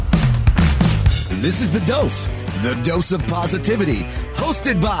This is the dose of positivity,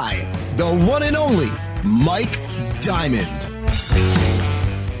 hosted by the one and only Mike Diamond.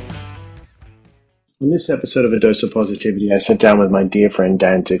 On this episode of A Dose of Positivity, I sat down with my dear friend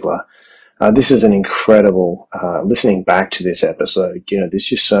Dan Zigler. This is an incredible, listening back to this episode, there's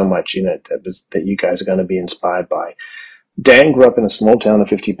just so much in it that you guys are going to be inspired by. Dan grew up in a small town of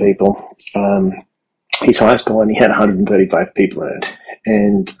 50 people. His high school only had 135 people in it.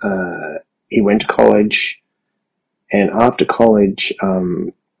 And he went to college. And after college,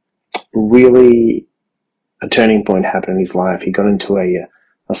 really a turning point happened in his life. He got into a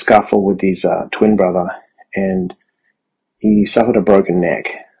scuffle with his twin brother, and he suffered a broken neck.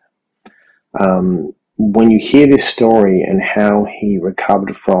 When you hear this story and how he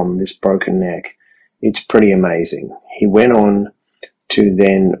recovered from this broken neck, it's pretty amazing. He went on to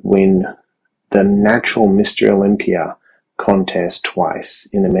then win the Natural Olympia contest twice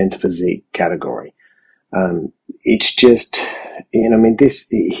in the men's physique category. It's just,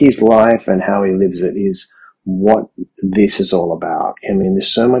 his life and how he lives it is what this is all about.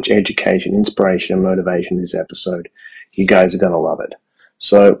 There's so much education, inspiration, and motivation in this episode. You guys are going to love it.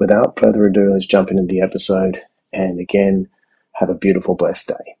 So without further ado, let's jump into the episode. And again, have a beautiful, blessed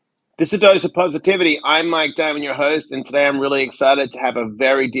day. This is A Dose of Positivity. I'm Mike Diamond, your host, and today I'm really excited to have a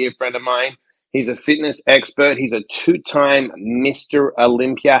very dear friend of mine. He's a fitness expert. He's a two-time Mr.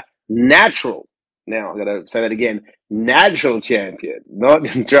 Olympia natural. Now, I've got to say that again. Natural champion, not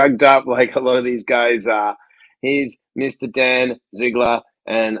drugged up like a lot of these guys are. He's Mr. Dan Zigler,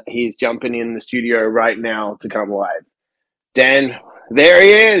 and he's jumping in the studio right now to come live. Dan, there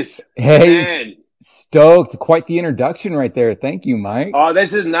he is. Hey, Dan. Stoked. Quite the introduction right there. Thank you, Mike. Oh,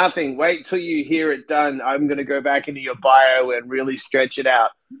 this is nothing. Wait till you hear it done. I'm going to go back into your bio and really stretch it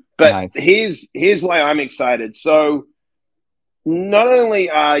out. But Nice. here's why I'm excited. So not only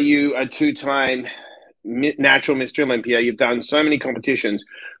are you a two-time natural Mr. Olympia, you've done so many competitions,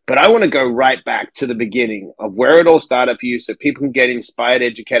 but I want to go right back to the beginning of where it all started for you so people can get inspired,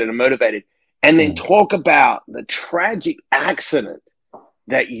 educated, and motivated, and then talk about the tragic accident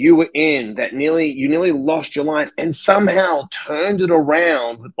that you were in, that you nearly lost your life and somehow turned it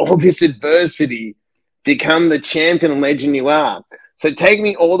around with all this adversity, become the champion and legend you are. So take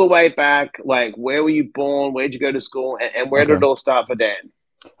me all the way back, like where were you born, where'd you go to school, and where did it all start for Dan?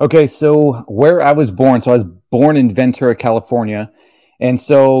 Okay, so where I was born, so I was born in Ventura, California, and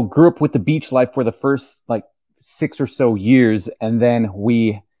so grew up with the beach life for the first 6 or so years, and then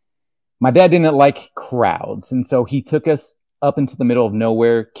my dad didn't like crowds, and so he took us up into the middle of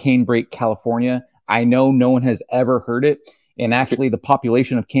nowhere, Canebrake, California. I know no one has ever heard it, and actually the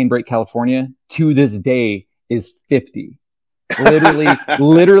population of Canebrake, California, to this day is 50.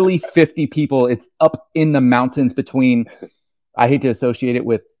 Literally 50 people. It's up in the mountains between, I hate to associate it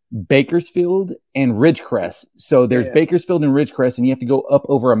with Bakersfield and Ridgecrest. So there's Bakersfield and Ridgecrest, and you have to go up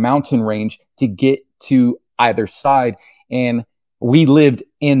over a mountain range to get to either side. And we lived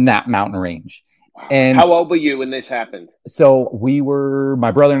in that mountain range. And how old were you when this happened? So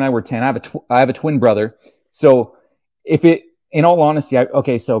my brother and I were 10. I have a twin brother. So in all honesty,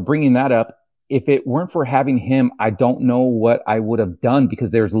 so bringing that up, if it weren't for having him, I don't know what I would have done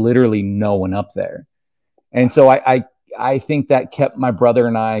because there's literally no one up there. And so I think that kept my brother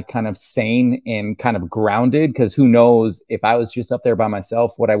and I kind of sane and kind of grounded, because who knows if I was just up there by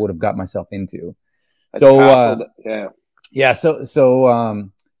myself, what I would have got myself into. So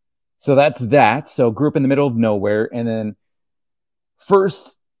that's that. So grew up in the middle of nowhere, and then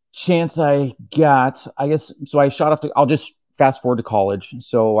first chance I got, so I shot off I'll just fast forward to college.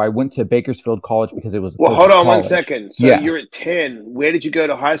 So I went to Bakersfield College because it was hold on 1 second. So you're at 10. Where did you go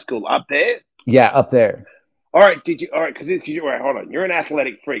to high school? Up there? Yeah, up there. All right. Hold on. You're an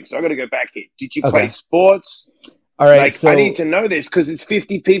athletic freak, so I got to go back here. Did you play sports? All right. I need to know this because it's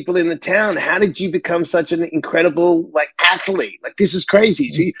 50 people in the town. How did you become such an incredible athlete? This is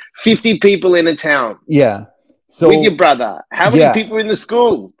crazy. So 50 people in a town. Yeah. So with your brother, how many people in the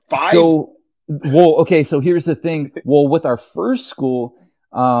school? 5? So here's the thing. Well, with our first school,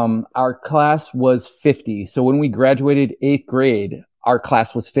 our class was 50. So when we graduated 8th grade, our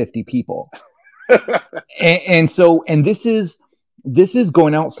class was 50 people. and this is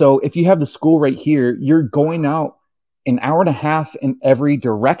going out. So if you have the school right here, you're going out an hour and a half in every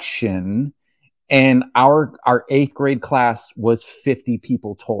direction. And our 8th grade class was 50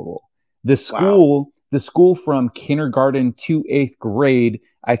 people total. The school from kindergarten to 8th grade,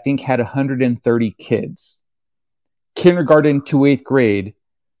 I think, had 130 kids. Kindergarten to 8th grade,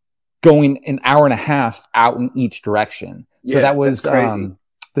 going an hour and a half out in each direction. So that was the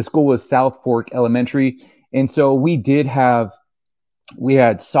school was South Fork Elementary. And so we did have we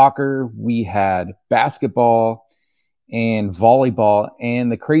had soccer, we had basketball and volleyball.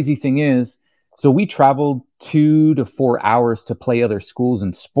 And the crazy thing is, so we traveled 2 to 4 hours to play other schools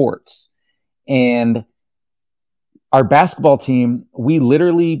and sports. And our basketball team, we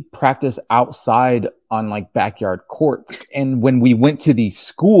literally practice outside on like backyard courts. And when we went to these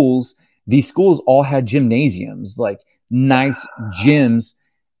schools all had gymnasiums, like nice gyms.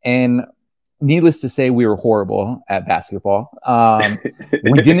 And needless to say, we were horrible at basketball.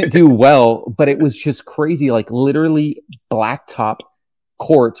 We didn't do well, but it was just crazy, like literally blacktop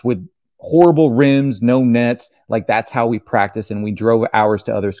courts with horrible rims, no nets. Like that's how we practice. And we drove hours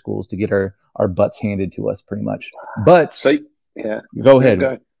to other schools to get our butts handed to us pretty much. But so, yeah, go ahead.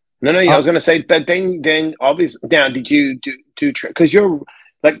 No, I was going to say that then obviously, now did you do, because you're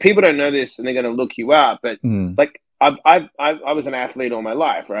like, people don't know this and they're going to look you up, but like I was an athlete all my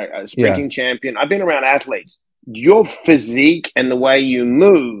life, right? A sprinting champion. I've been around athletes. Your physique and the way you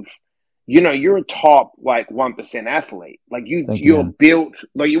move, you know, you're a top like 1% athlete. Like you're built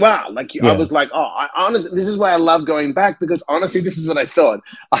like you are. Like I was like, I honestly, this is why I love going back, because honestly, this is what I thought.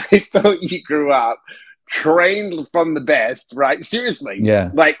 I thought you grew up trained from the best, right? Seriously. Yeah.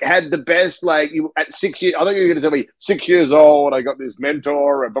 Like had the best, like you at 6 years, I thought you were going to tell me 6 years old, I got this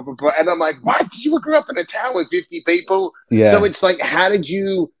mentor and blah, blah, blah. And I'm like, what? You grew up in a town with 50 people? Yeah. So it's like, how did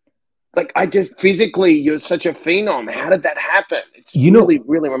you, like, I just physically, you're such a phenom. How did that happen? It's really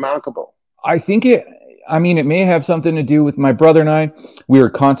remarkable. I think it may have something to do with my brother and I. We were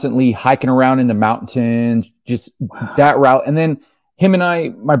constantly hiking around in the mountains, just that route. And then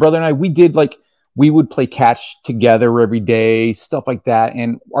my brother and I, we would play catch together every day, stuff like that.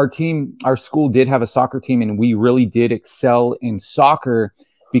 And our school did have a soccer team, and we really did excel in soccer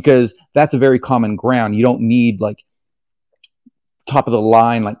because that's a very common ground. You don't need like top of the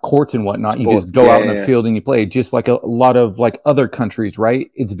line, like courts and whatnot. You just go out in the field and you play, just like a lot of like other countries,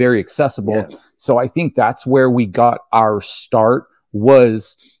 right? It's very accessible. Yeah. So I think that's where we got our start,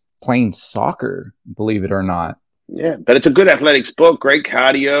 was playing soccer, believe it or not. Yeah, but it's a good athletic sport, great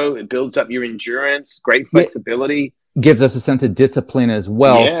cardio. It builds up your endurance, great flexibility. Gives us a sense of discipline as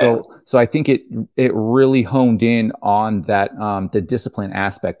well. Yeah. So I think it really honed in on that, the discipline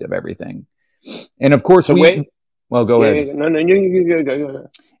aspect of everything. And of course, go ahead. No, you go.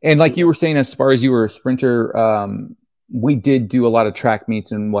 And like you were saying, as far as you were a sprinter, we did do a lot of track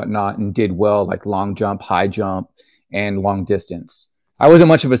meets and whatnot and did well, like long jump, high jump, and long distance. I wasn't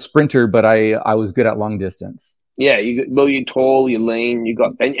much of a sprinter, but I was good at long distance. Yeah, you're tall, you're lean,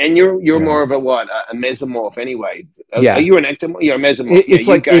 and you're more of a mesomorph anyway. Yeah. Are you an ectomorph? You're a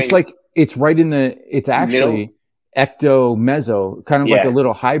mesomorph. It's right in it's actually ecto-meso, kind of like a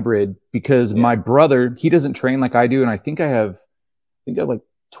little hybrid, because my brother, he doesn't train like I do, and I think I have like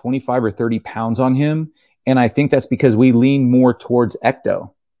 25 or 30 pounds on him, and I think that's because we lean more towards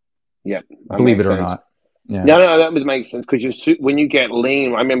ecto. Yeah, believe it or not. Yeah. No, that would make sense, because when you get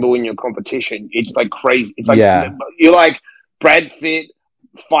lean, I remember when you're competition, it's like crazy. It's like you're like Brad Pitt,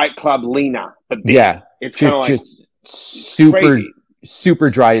 Fight Club leaner, but big. Yeah, it's kind of like just super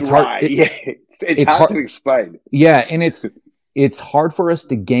dry. It's hard. It's hard to explain. Yeah, and it's hard for us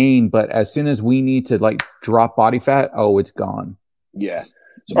to gain, but as soon as we need to like drop body fat, it's gone. Yeah.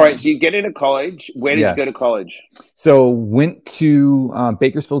 All right, so you get into college. Where did you go to college? So went to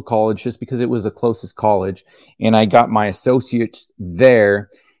Bakersfield College just because it was the closest college, and I got my associates there.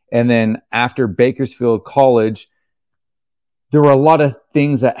 And then after Bakersfield College, there were a lot of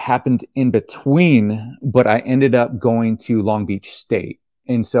things that happened in between, but I ended up going to Long Beach State.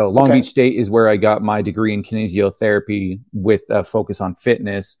 And so Long Beach State is where I got my degree in kinesiotherapy with a focus on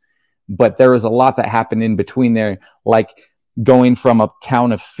fitness. But there was a lot that happened in between there, like going from a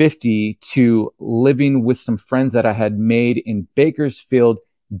town of 50 to living with some friends that I had made in Bakersfield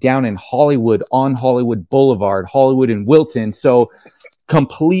down in Hollywood, on Hollywood Boulevard, Hollywood and Wilton. So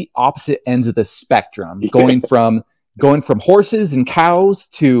complete opposite ends of the spectrum, going from horses and cows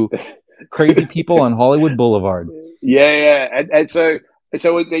to crazy people on Hollywood Boulevard. Yeah. And so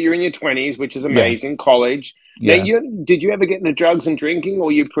you're in your 20s, which is amazing. College. Yeah. Now, did you ever get into drugs and drinking, or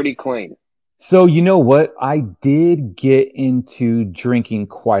were you pretty clean? So you know what? I did get into drinking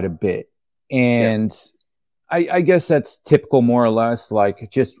quite a bit. And I guess that's typical, more or less,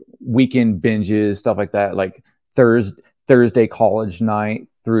 like just weekend binges, stuff like that, like Thursday college night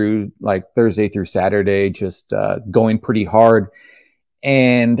through like Thursday through Saturday, just going pretty hard.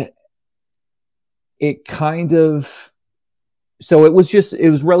 And it kind of, so it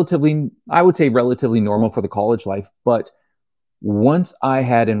was relatively, I would say relatively normal for the college life. But once I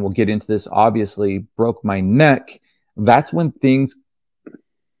had, and we'll get into this, obviously broke my neck, that's when things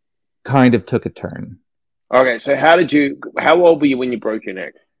kind of took a turn. Okay, so how old were you when you broke your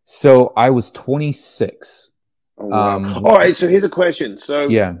neck? So I was 26. Oh, wow. All right, so here's a question. So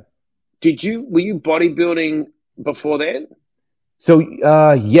Yeah. were you bodybuilding before then? So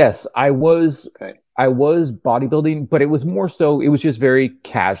yes, Okay. I was bodybuilding, but it was more so it was just very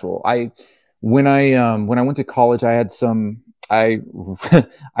casual. When I went to college, I had I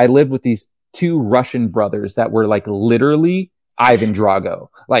I lived with these two Russian brothers that were like literally Ivan Drago.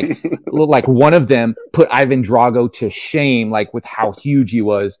 Like one of them put Ivan Drago to shame, like with how huge he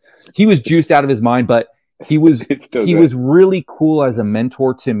was. He was juiced out of his mind, but he was It's still he good. was really cool as a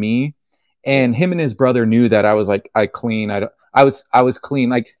mentor to me. And him and his brother knew that I was like I was clean.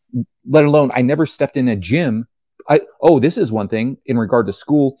 Like, let alone I never stepped in a gym. This is one thing in regard to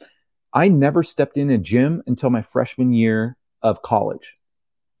school. I never stepped in a gym until my freshman year of college.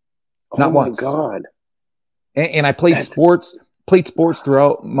 Not Oh my once. God. And I played sports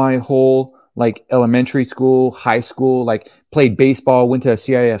throughout my whole like elementary school, high school, like played baseball, went to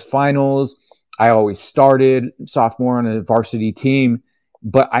CIF finals. I always started sophomore on a varsity team,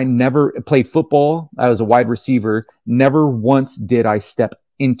 but I never played football. I was a wide receiver. Never once did I step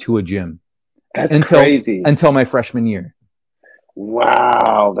into a gym That's crazy. until my freshman year.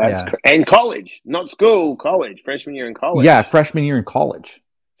 Wow, Yeah. And college, not school, college, freshman year in college. Yeah, freshman year in college.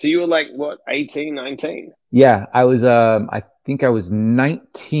 So you were like, what, 18, 19? Yeah, I was I think I was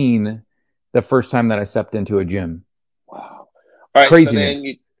 19 the first time that I stepped into a gym. Wow. All right, Craziness. so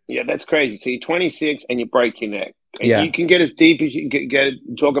then yeah, that's crazy. So you're 26 and you break your neck. And Yeah. you can get as deep as you can get,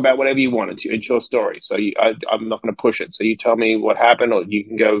 talk about whatever you want. It's your story. So I'm not going to push it. So you tell me what happened, or you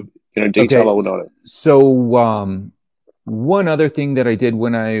can go, detail on it. So one other thing that I did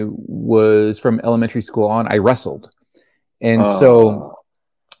when I was from elementary school on, I wrestled. And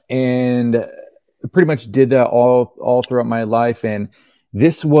and pretty much did that all throughout my life. And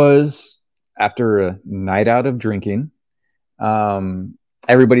this was after a night out of drinking.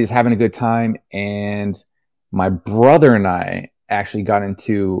 Everybody's having a good time, and my brother and I actually got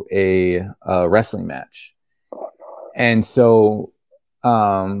into a wrestling match. And so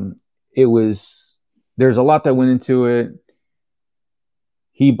there's a lot that went into it.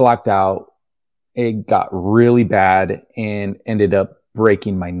 He blacked out. It got really bad and ended up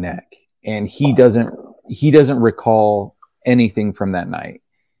breaking my neck. And he doesn't recall anything from that night.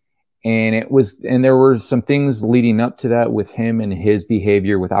 And there were some things leading up to that with him and his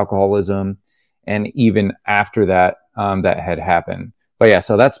behavior with alcoholism. And even after that, that had happened. But yeah,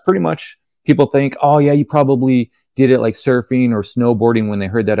 so that's pretty much, people think, oh yeah, you probably did it like surfing or snowboarding when they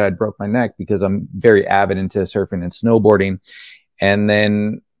heard that I'd broke my neck, because I'm very avid into surfing and snowboarding. And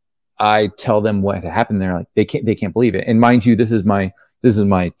then I tell them what had happened there. Like they can't believe it. And mind you, this is my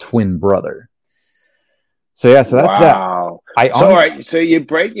twin brother. So yeah, so that's that. All right, so you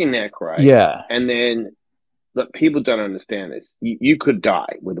break your neck, right? Yeah. And then, look, people don't understand this. You could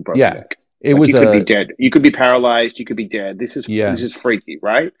die with a broken neck. You could be dead. You could be paralyzed. You could be dead. This is freaky,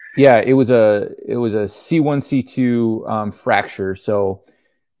 right? Yeah, it was a C1 C2 fracture. So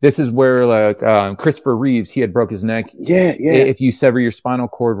this is where like Christopher Reeves, he had broke his neck. Yeah. If you sever your spinal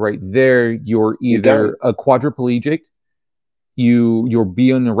cord right there, you're either a quadriplegic, you'll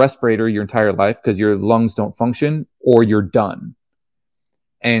be on a respirator your entire life because your lungs don't function, or you're done.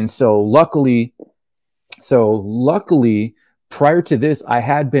 And so luckily, prior to this, I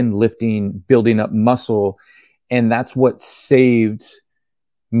had been lifting, building up muscle, and that's what saved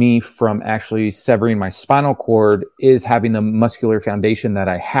me from actually severing my spinal cord, is having the muscular foundation that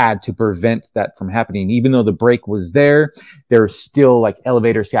I had to prevent that from happening. Even though the break was there's still like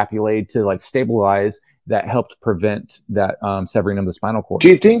elevator scapulae to like stabilize that helped prevent that severing of the spinal cord. Do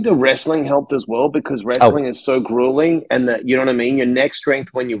you think the wrestling helped as well? Because wrestling is so grueling, and that, you know what I mean? Your neck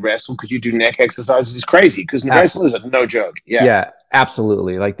strength when you wrestle, because you do neck exercises, is crazy, because wrestlers are no joke. Yeah,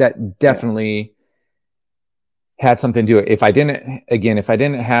 absolutely. Like that definitely had something to do it. If I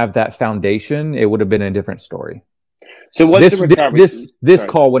didn't have that foundation, it would have been a different story. So what's the recovery? This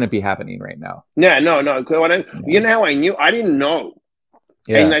call wouldn't be happening right now. No. You know how I knew? I didn't know.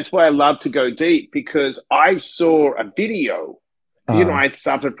 Yeah. And that's why I love to go deep, because I saw a video. I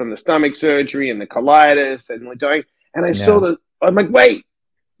suffered from the stomach surgery and the colitis and I saw I'm like, wait,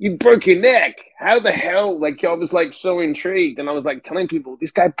 you broke your neck. How the hell? Like, I was like so intrigued, and I was like telling people,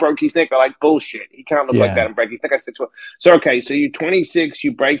 this guy broke his neck. They're like, bullshit. He can't look like that and break his neck. I said to her, so okay, so you're 26,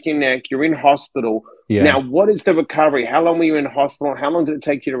 you break your neck, you're in hospital. Yeah. Now, what is the recovery? How long were you in hospital? How long did it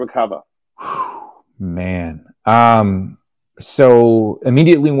take you to recover? Man. So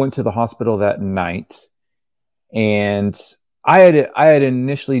immediately went to the hospital that night, and I had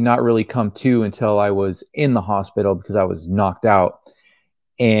initially not really come to until I was in the hospital because I was knocked out.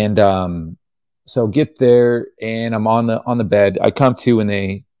 And so get there and I'm on the bed. I come to and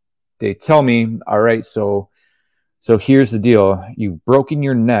they tell me, all right, so here's the deal. You've broken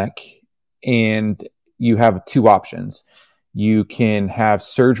your neck and you have two options. You can have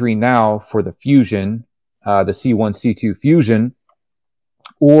surgery now for the fusion, the C1, C2 fusion,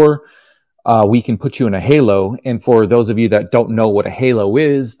 or we can put you in a halo. And for those of you that don't know what a halo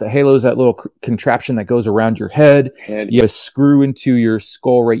is, the halo is that little contraption that goes around your head. You have a screw into your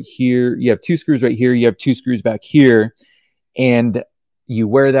skull right here. You have two screws right here. You have two screws back here. And you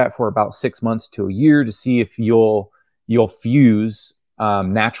wear that for about 6 months to a year to see if you'll fuse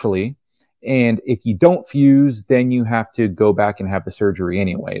naturally. And if you don't fuse, then you have to go back and have the surgery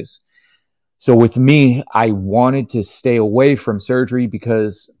anyways. So with me, I wanted to stay away from surgery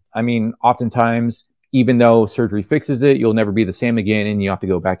because, I mean, oftentimes, even though surgery fixes it, you'll never be the same again and you have to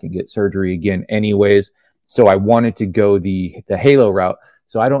go back and get surgery again anyways. So I wanted to go the halo route.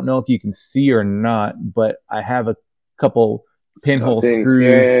 So I don't know if you can see or not, but I have a couple pinhole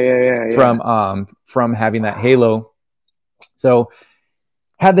screws from having that halo. So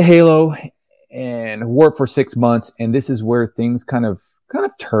had the halo and wore it for 6 months. And this is where things kind of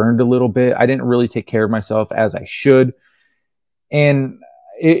turned a little bit. I didn't really take care of myself as I should. And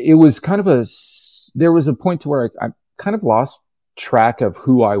it was there was a point to where I kind of lost track of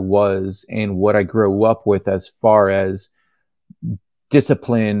who I was and what I grew up with as far as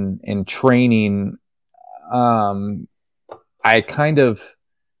discipline and training. I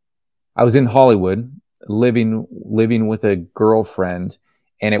was in Hollywood living with a girlfriend,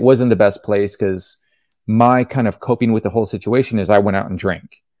 and it wasn't the best place because my kind of coping with the whole situation is I went out and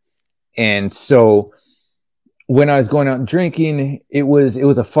drank. And so when I was going out and drinking, it was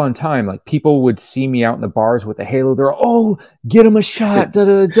a fun time. Like people would see me out in the bars with a halo. They're, oh, get him a shot. Da,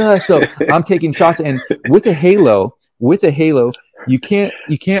 da, da. So I'm taking shots, and with a halo, you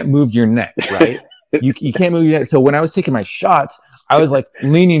can't move your neck, right? You can't move your neck. So when I was taking my shots, I was like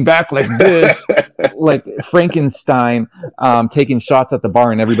leaning back like this, like Frankenstein, taking shots at the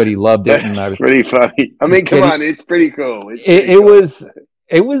bar, and everybody loved it. And I was pretty funny. I mean, come on, it's pretty cool. It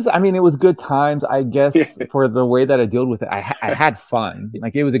was. I mean, it was good times, I guess, for the way that I dealt with it. I had fun.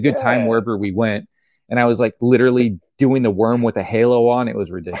 Like it was a good time wherever we went, and I was like literally doing the worm with a halo on. It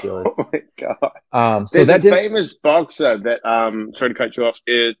was ridiculous. Oh my god! So there's a famous boxer that sorry to cut you off.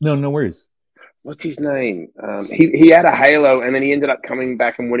 No worries. What's his name? He had a halo, and then he ended up coming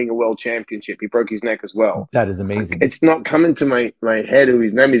back and winning a world championship. He broke his neck as well. That is amazing. It's not coming to my head who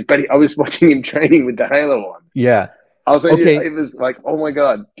his name is, but I was watching him training with the halo on. Yeah. I was like, it was like, oh my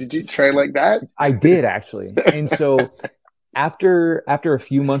god, did you train like that? I did actually. And so after a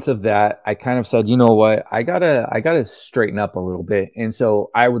few months of that, I kind of said, you know what, I gotta straighten up a little bit. And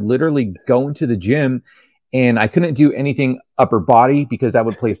so I would literally go into the gym, and I couldn't do anything upper body because that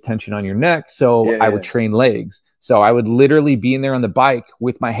would place tension on your neck. So I would train legs. So I would literally be in there on the bike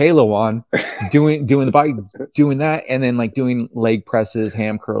with my halo on, doing the bike, doing that, and then like doing leg presses,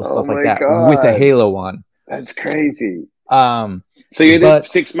 ham curls, stuff like that with the halo on. That's crazy. So you did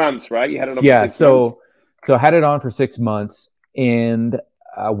 6 months, right? You had it on for 6 months. So I had it on for 6 months, and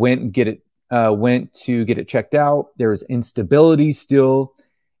went to get it checked out. There was instability still.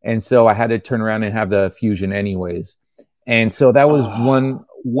 And so I had to turn around and have the fusion anyways. And so that was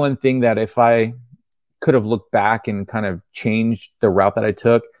one thing that if I could have looked back and kind of changed the route that I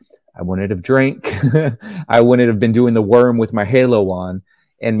took, I wouldn't have drank. I wouldn't have been doing the worm with my halo on.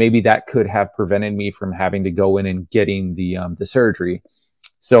 And maybe that could have prevented me from having to go in and getting the surgery.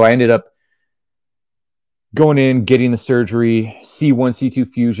 So I ended up going in, getting the surgery, C1, C2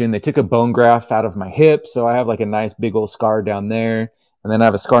 fusion. They took a bone graft out of my hip. So I have like a nice big old scar down there. And then I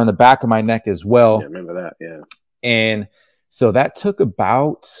have a scar on the back of my neck as well. Yeah, I remember that, yeah. And so that took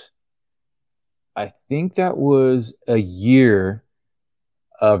about, I think that was a year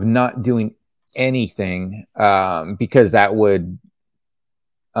of not doing anything, because that would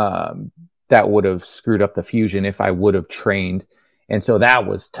have screwed up the fusion if I would have trained. And so that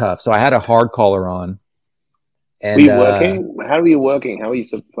was tough. So I had a hard collar on. And, were you working? How were you working? How were you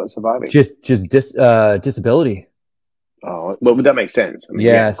surviving? Just disability. Oh, well, that makes sense. I mean,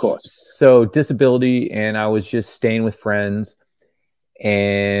 yeah, of course. So disability, and I was just staying with friends.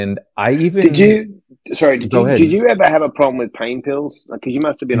 And I even did you ever have a problem with pain pills? Because you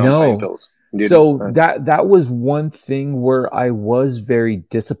must have been on pain pills. That was one thing where I was very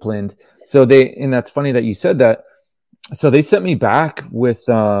disciplined. And that's funny that you said that. So they sent me back with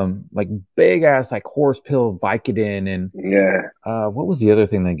like big ass like horse pill Vicodin and what was the other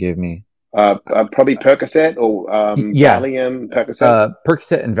thing they gave me? Probably Percocet or Valium, Percocet.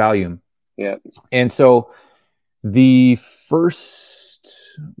 Percocet and Valium. Yeah. And so the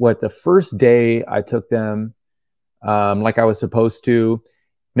first the first day I took them like I was supposed to.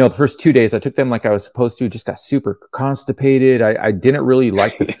 No, the first 2 days I took them like I was supposed to. Just got super constipated. I didn't really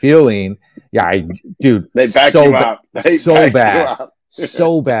like the feeling. Yeah, dude, they back you up. So bad,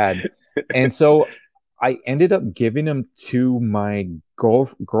 so bad. And so I ended up giving them to my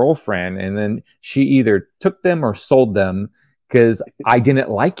girlfriend, and then she either took them or sold them because I didn't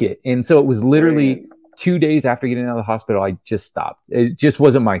like it. And so it was literally 2 days after getting out of the hospital, I just stopped. It just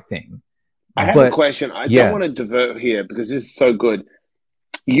wasn't my thing. I have a question. I don't want to divert here because this is so good.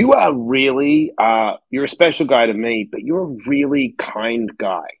 You are really, you're a special guy to me, but you're a really kind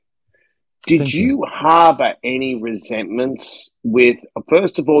guy. Did you harbor any resentments with,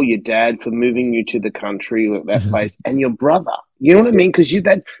 first of all, your dad for moving you to the country or that place, and your brother? You know what I mean? Because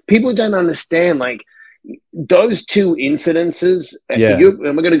people don't understand, like, those two incidences, and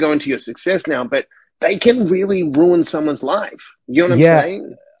we're going to go into your success now, but they can really ruin someone's life. You know what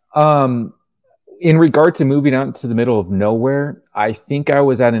I'm saying? In regard to moving out into the middle of nowhere, I think I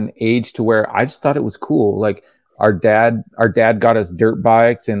was at an age to where I just thought it was cool. Like our dad got us dirt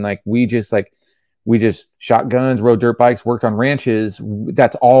bikes, and like we just shot guns, rode dirt bikes, worked on ranches.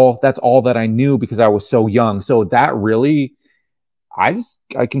 That's all that I knew because I was so young. So that really, I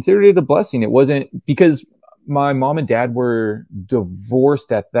considered it a blessing. It wasn't because my mom and dad were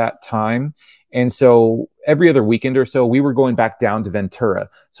divorced at that time. And so every other weekend or so, we were going back down to Ventura.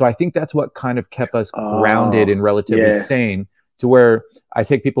 So I think that's what kind of kept us grounded and relatively sane, to where I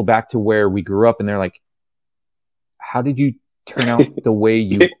take people back to where we grew up and they're like, how did you turn out the way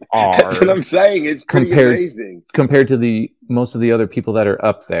you are? That's what I'm saying. It's pretty amazing. Compared to most of the other people that are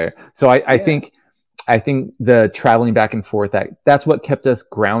up there. So I think the traveling back and forth, that's what kept us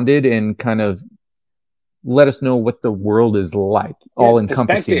grounded and kind of let us know what the world is like, all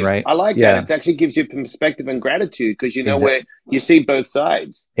encompassing, right? I like that. It actually gives you perspective and gratitude because you know where you see both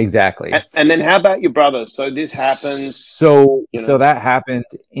sides. Exactly. And then how about your brother? So this happened. So that happened,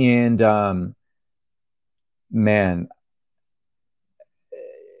 and man,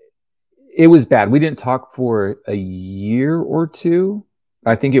 it was bad. We didn't talk for a year or two,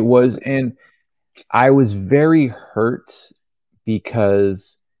 I think it was, and I was very hurt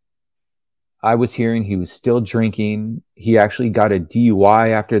because I was hearing he was still drinking. He actually got a DUI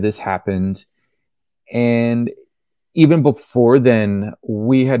after this happened. And even before then,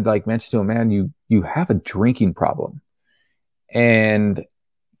 we had like mentioned to him, man, you have a drinking problem. And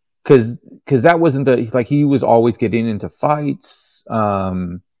cause that wasn't he was always getting into fights.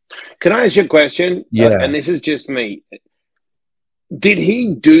 Can I ask you a question? Yeah. And this is just me. Did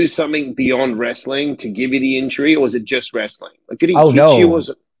he do something beyond wrestling to give you the injury, or was it just wrestling? Like, did he hit you? No,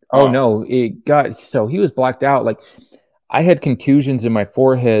 he was blacked out. Like I had contusions in my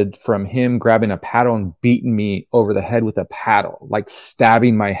forehead from him grabbing a paddle and beating me over the head with a paddle, like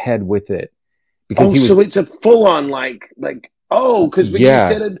stabbing my head with it. Because so it's a full on because when you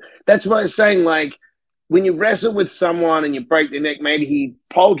said it, that's what I was saying. Like when you wrestle with someone and you break their neck, maybe he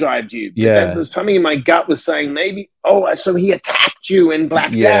pole drived you. But there's something in my gut was saying maybe, so he attacked you and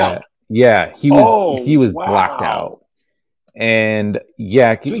blacked out. Yeah, he was blacked out. And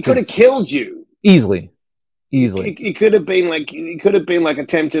so he could have killed you easily. It could have been like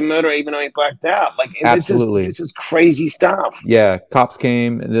attempted murder, even though he blacked out. Like absolutely, this is crazy stuff. Yeah, cops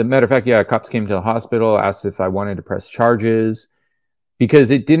came. As a matter of fact, cops came to the hospital, asked if I wanted to press charges because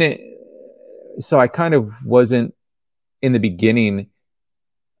it didn't. So I kind of wasn't in the beginning.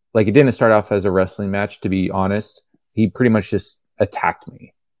 Like it didn't start off as a wrestling match. To be honest, he pretty much just attacked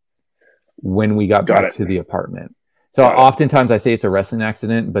me when we got back to the apartment. So oftentimes I say it's a wrestling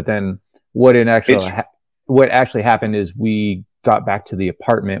accident, but then what actually happened is we got back to the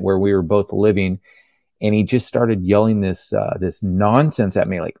apartment where we were both living, and he just started yelling this nonsense at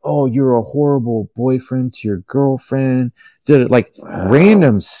me, like, "Oh, you're a horrible boyfriend to your girlfriend,"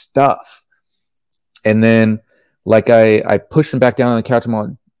 random stuff. And then I pushed him back down on the couch. I'm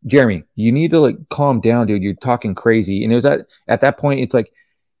like, "Jeremy, you need to calm down, dude. You're talking crazy." And it was at that point, it's like.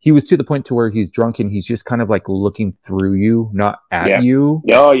 He was to the point to where he's drunk and he's just kind of looking through you, not at you.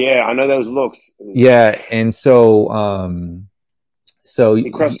 Oh yeah, I know those looks. Yeah, and so he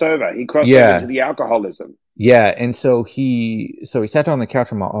crossed over. He crossed over to the alcoholism. Yeah, and so he sat down on the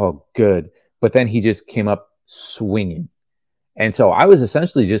couch. I'm like, oh, good. But then he just came up swinging, and so I was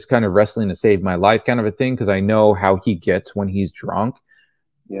essentially just kind of wrestling to save my life, kind of a thing, because I know how he gets when he's drunk.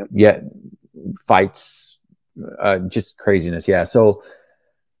 Yeah. Yeah, fights, just craziness. Yeah,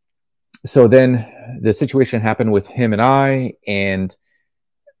 So then the situation happened with him and I, and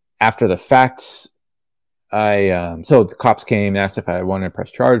after the facts, so the cops came, asked if I wanted to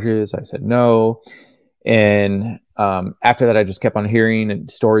press charges. I said no. And after that, I just kept on hearing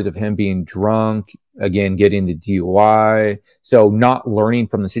stories of him being drunk, again, getting the DUI. So not learning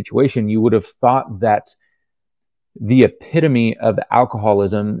from the situation, you would have thought that the epitome of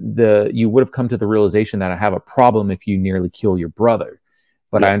alcoholism, you would have come to the realization that I have a problem if you nearly kill your brother.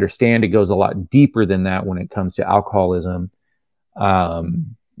 But I understand it goes a lot deeper than that when it comes to alcoholism.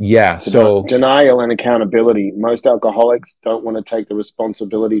 So denial and accountability. Most alcoholics don't want to take the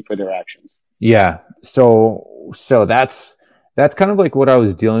responsibility for their actions. Yeah. So that's kind of like what I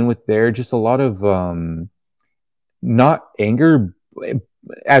was dealing with there. Just a lot of not anger,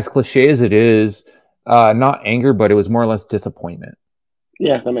 as cliche as it is, not anger, but it was more or less disappointment.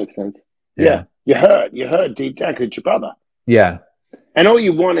 Yeah, that makes sense. Yeah. You hurt deep down because it's your brother. Yeah. And all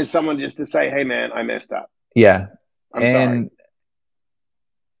you want is someone just to say, hey, man, I messed up. Yeah. I'm sorry.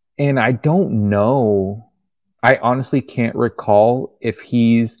 And I don't know. I honestly can't recall if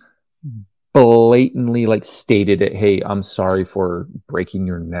he's blatantly like stated it. Hey, I'm sorry for breaking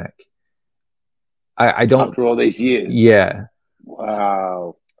your neck. I don't. After all these years. Yeah.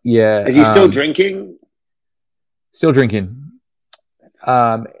 Wow. Yeah. Is he still drinking? Still drinking.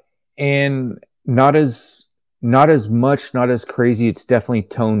 And not as much, not as crazy. It's definitely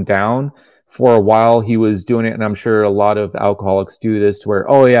toned down. For a while, he was doing it, and I'm sure a lot of alcoholics do this to where,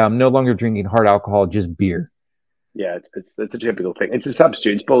 oh yeah, I'm no longer drinking hard alcohol, just beer. Yeah, it's a typical thing. It's a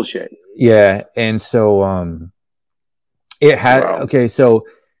substitute. It's bullshit. Yeah, and so it had okay. So,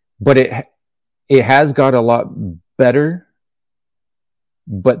 but it has got a lot better,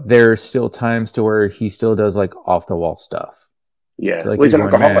 but there are still times to where he still does like off the wall stuff. Yeah, so like he's an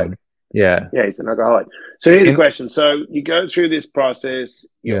alcoholic. Man. Yeah, he's an alcoholic. So here's the question. So you go through this process.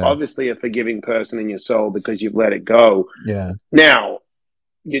 You're obviously a forgiving person in your soul because you've let it go. Yeah. Now,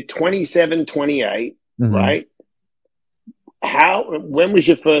 you're 27, 28, right? When was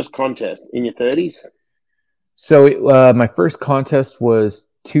your first contest? In your 30s? So my first contest was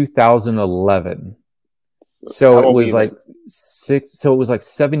 2011. So it was like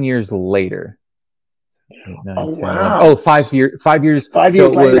 7 years later. 8, 9, 10, wow. 11. 5 years. 5 years. 5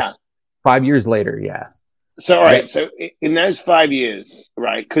 years later. 5 years later, yeah. So, all right. So in those 5 years,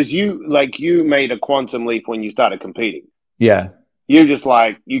 right? Because you made a quantum leap when you started competing. Yeah. You just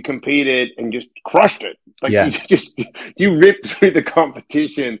you competed and just crushed it. You ripped through the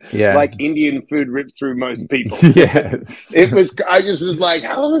competition like Indian food rips through most people. Yes. I just was like,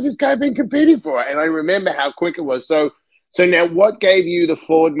 how long has this guy been competing for? And I remember how quick it was. So now what gave you the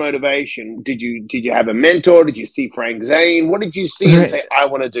forward motivation? Did you have a mentor? Did you see Frank Zane? What did you see and say, I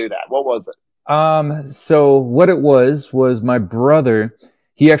want to do that? What was it? So what it was my brother,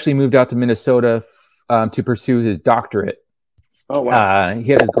 he actually moved out to Minnesota to pursue his doctorate. Oh, wow.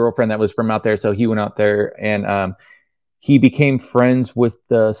 He had his girlfriend that was from out there, so he went out there and he became friends with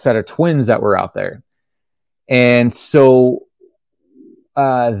the set of twins that were out there. And so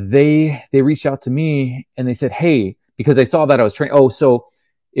they reached out to me and they said, hey, because they saw that I was training. Oh, so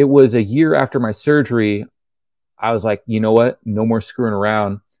it was a year after my surgery. I was like, you know what? No more screwing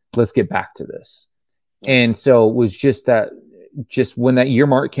around. Let's get back to this. And so it was just when that year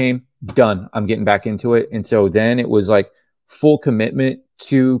mark came, done. I'm getting back into it. And so then it was like full commitment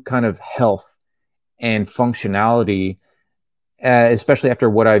to kind of health and functionality, especially after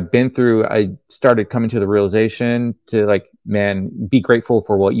what I've been through. I started coming to the realization to like, man, be grateful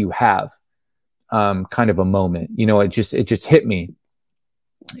for what you have. Kind of a moment, it just hit me.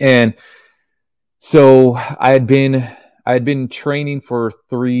 And so I had been training for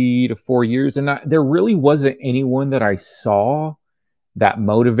 3 to 4 years, and there really wasn't anyone that I saw that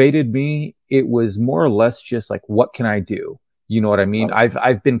motivated me. It was more or less just like, what can I do? You know what I mean?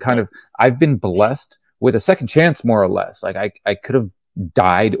 I've been blessed with a second chance, more or less. Like I could have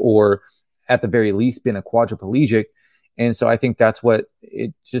died or at the very least been a quadriplegic. And so I think that's what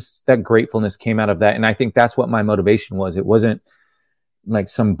that gratefulness came out of that. And I think that's what my motivation was. It wasn't like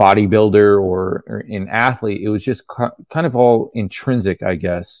some bodybuilder or an athlete. It was just kind of all intrinsic, I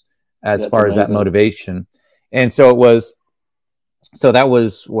guess, as far as that motivation. And so that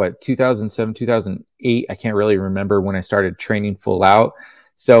was what, 2007, 2008. I can't really remember when I started training full out.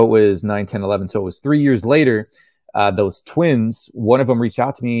 So it was 9, 10, 11. So it was 3 years later. Those twins, one of them reached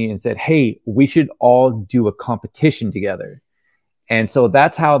out to me and said, hey, we should all do a competition together. And so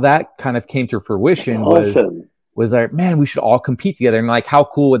that's how that kind of came to fruition. Awesome. Was like, man, we should all compete together. And like, how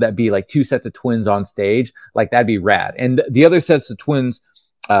cool would that be? Like 2 sets of twins on stage. Like that'd be rad. And the other sets of twins,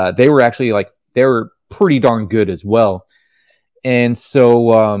 they were actually they were pretty darn good as well. And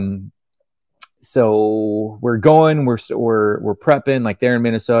so, so we're going, we're prepping, like they're in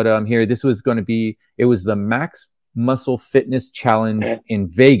Minnesota. I'm here. It was the Max Muscle Fitness Challenge in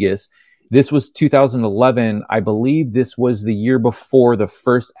Vegas. this was 2011. I believe this was the year before the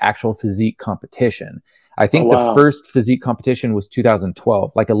first actual physique competition. I think the first physique competition was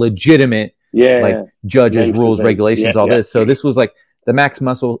 2012, like a legitimate, judges, Men's rules, physique. regulations, all this. So this was like the Max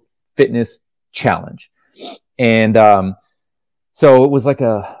Muscle Fitness Challenge. And so it was like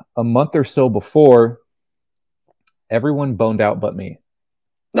a month or so before, everyone boned out but me.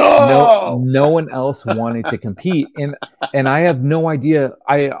 No one else wanted to compete. And I have no idea.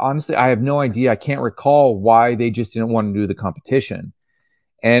 I have no idea. I can't recall why they just didn't want to do the competition.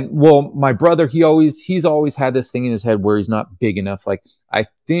 And well, my brother, he's always had this thing in his head where he's not big enough. Like, I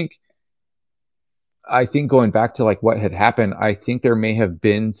think going back to like what had happened, I think there may have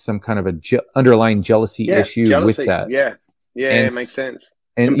been some kind of underlying jealousy issue with that. Yeah, it makes sense.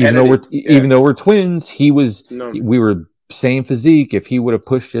 And even though we're twins, we were same physique. If he would have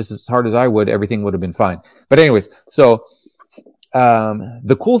pushed just as hard as I would, everything would have been fine. But anyways, so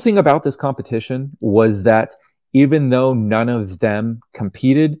the cool thing about this competition was that even though none of them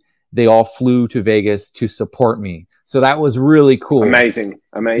competed, they all flew to Vegas to support me. So that was really cool. Amazing.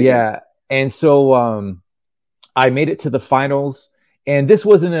 Yeah. And so I made it to the finals, and this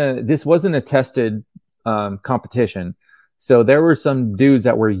wasn't a tested competition. So there were some dudes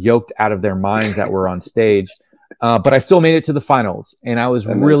that were yoked out of their minds that were on stage. But I still made it to the finals, and I was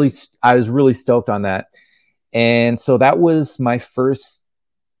really stoked on that. And so that was my first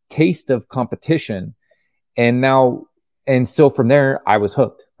taste of competition. And so from there, I was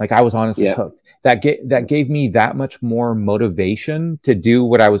hooked. Like, I was honestly hooked. That gave me that much more motivation to do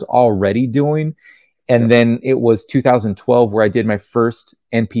what I was already doing. And then it was 2012 where I did my first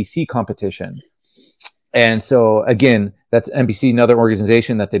NPC competition. And so again, that's NPC, another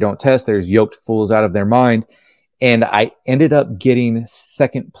organization that they don't test. There's yoked fools out of their mind. And I ended up getting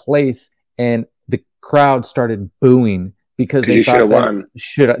second place, and the crowd started booing because they thought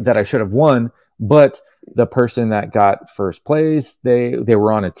that I should have won. But the person that got first place, they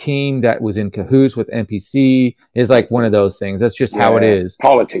were on a team that was in cahoots with NPC. Is like one of those things. That's just how it is.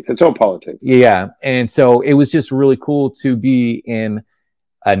 Politics. It's all politics. Yeah. And so it was just really cool to be in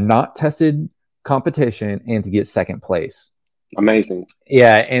a not tested competition and to get second place. Amazing.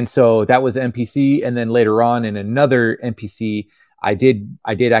 Yeah. And so that was NPC. And then later on in another NPC, I did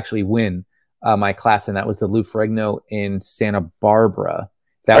actually win my class, and that was the Lou Ferrigno in Santa Barbara.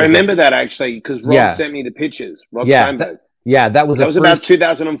 I remember that actually, because Rob sent me the pictures. Rob Steinberg. That was about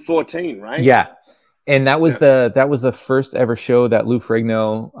 2014, right? Yeah. And that was the first ever show that Lou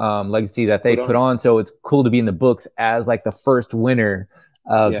Ferrigno Legacy that they put on. So it's cool to be in the books as like the first winner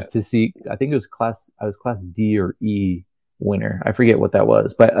of Physique. I think it was class D or E winner. I forget what that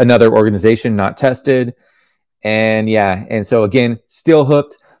was, but another organization not tested. And so again, still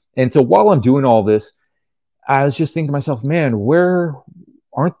hooked. And so while I'm doing all this, I was just thinking to myself, man, where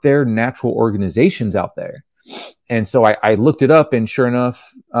aren't there natural organizations out there? And so I looked it up, and sure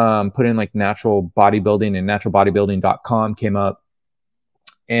enough, put in like natural bodybuilding, and naturalbodybuilding.com came up.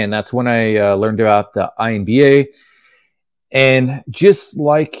 And that's when I learned about the INBA. And just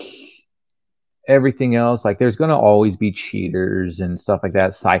like everything else, like there's going to always be cheaters and stuff like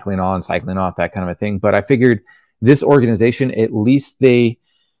that, cycling on, cycling off, that kind of a thing. But I figured this organization, at least they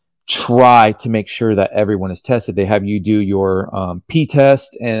try to make sure that everyone is tested. They have you do your P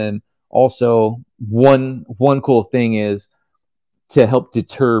test. And also one cool thing is to help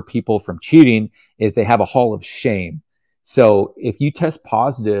deter people from cheating is they have a hall of shame. So if you test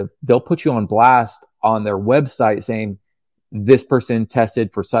positive, they'll put you on blast on their website saying, this person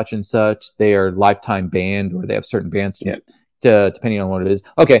tested for such and such, they are lifetime banned, or they have certain bans depending on what it is.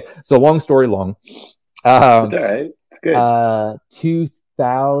 Okay, so long story long. That's all right. It's good.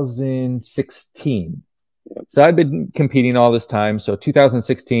 2016. So I've been competing all this time. So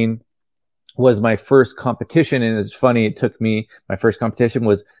 2016 was my first competition, and it's funny. It took me. My first competition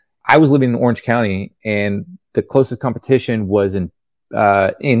was I was living in Orange County, and the closest competition was in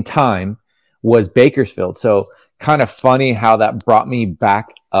time was Bakersfield. So kind of funny how that brought me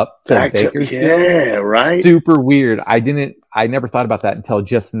back up to Bakersfield. Yeah, right. Super weird. I never thought about that until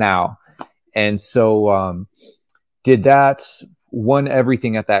just now. And so did that, won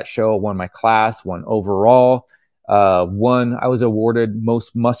everything at that show, won my class, won overall, I was awarded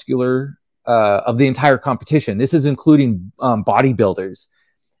most muscular of the entire competition. This is including bodybuilders.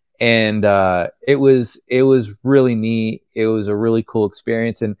 And it was really neat. It was a really cool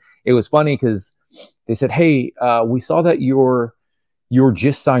experience. And it was funny because they said, hey, we saw that you're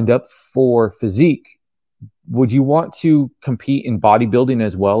just signed up for Physique. Would you want to compete in bodybuilding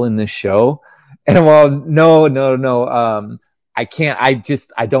as well in this show? And well, no. I can't. I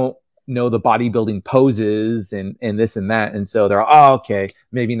know the bodybuilding poses and this and that. And so they're, oh, okay,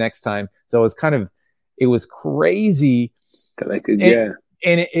 maybe next time. So it was crazy.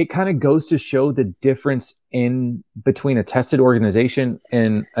 And it kind of goes to show the difference in between a tested organization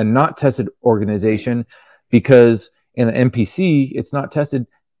and a not tested organization, because in the NPC, it's not tested.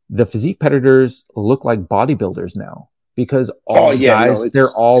 The physique competitors look like bodybuilders now, because all guys,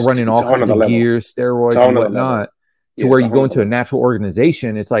 they're all running all kinds of gear, steroids and whatnot, to where you go into a natural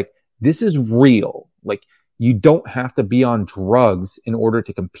organization. It's like, this is real. Like, you don't have to be on drugs in order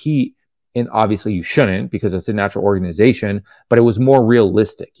to compete. And obviously you shouldn't, because it's a natural organization, but it was more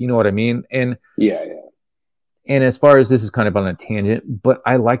realistic. You know what I mean? And and as far as, this is kind of on a tangent, but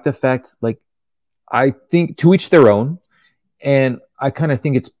I like the fact, like, I think to each their own. And I kind of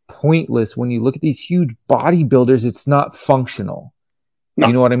think it's pointless when you look at these huge bodybuilders, it's not functional. No.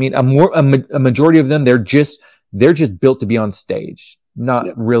 You know what I mean? A majority of them, they're just built to be on stage, not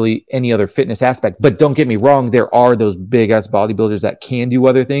really any other fitness aspect. But don't get me wrong, there are those big ass bodybuilders that can do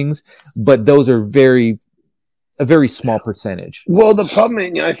other things, but those are a very small percentage. Well, the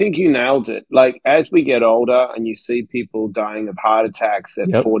problem is, I think you nailed it. Like, as we get older and you see people dying of heart attacks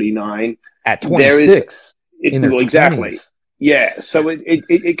at 49, at 26, in their 20s. Exactly. Yeah, so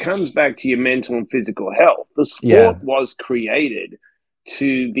it comes back to your mental and physical health. The sport was created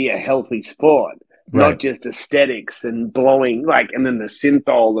to be a healthy sport, not just aesthetics and blowing, and then the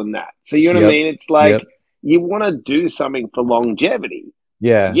synthol and that. So you know what I mean? It's like, you want to do something for longevity.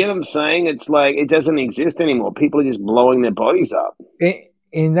 Yeah. You know what I'm saying? It's like, it doesn't exist anymore. People are just blowing their bodies up.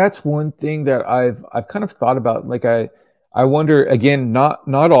 And that's one thing that I've kind of thought about. Like, I wonder, again, not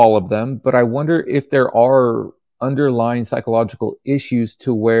all of them, but I wonder if there are underlying psychological issues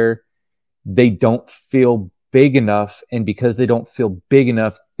to where they don't feel big enough, and because they don't feel big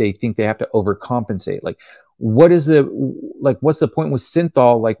enough, they think they have to overcompensate. Like, what's the point with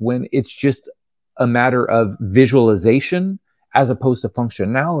synthol, like, when it's just a matter of visualization as opposed to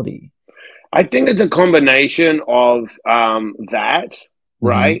functionality? I think it's a combination of that.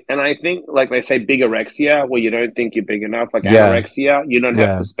 Right. And I think, like they say, bigorexia, where you don't think you're big enough, like anorexia, you don't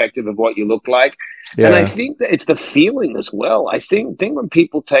have perspective of what you look like. And I think that it's the feeling as well. I think when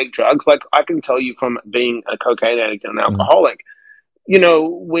people take drugs, like, I can tell you from being a cocaine addict and an alcoholic,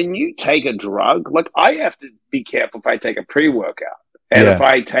 when you take a drug, like, I have to be careful if I take a pre-workout. And if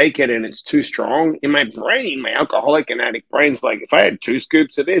I take it and it's too strong, in my brain, my alcoholic and addict brain's like, if I had 2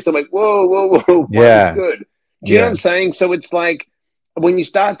 scoops of this, I'm like, whoa, what is good? Do you know what I'm saying? So it's like, when you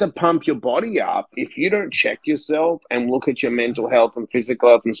start to pump your body up, if you don't check yourself and look at your mental health and physical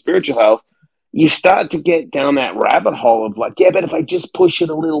health and spiritual health, you start to get down that rabbit hole of like, but if I just push it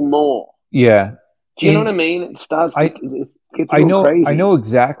a little more. Yeah. Do you know what I mean? It starts it gets a little crazy. I know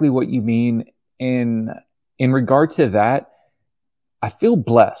exactly what you mean. And in regard to that, I feel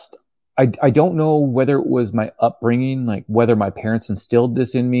blessed. I don't know whether it was my upbringing, like whether my parents instilled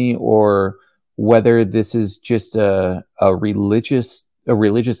this in me, or whether this is just a religious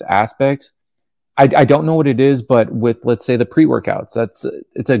aspect. I don't know what it is, but with, let's say, the pre-workouts,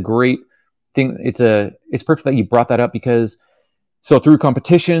 it's a great thing. It's perfect that you brought that up, because so through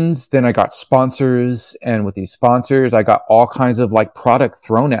competitions, then I got sponsors, and with these sponsors, I got all kinds of like product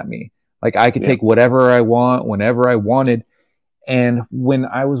thrown at me. Like, I could take whatever I want, whenever I wanted. And when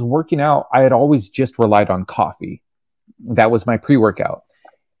I was working out, I had always just relied on coffee. That was my pre-workout.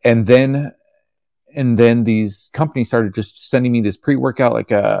 And then these companies started just sending me this pre-workout, like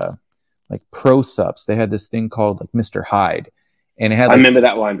Pro Sups. They had this thing called like Mr. Hyde, and it had, like, I remember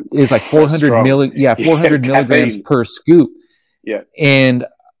that one. It was like 400 milligrams per scoop. Yeah. And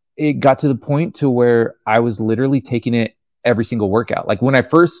it got to the point to where I was literally taking it every single workout. Like, when I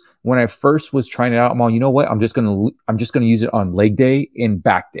first was trying it out, I'm all, you know what? I'm just going to use it on leg day and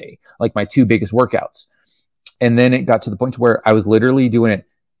back day, like my 2 biggest workouts. And then it got to the point to where I was literally doing it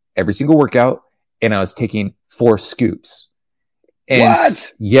every single workout, and I was taking 4 scoops. And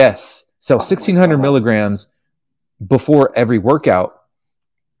what? Yes. So 1,600 milligrams before every workout.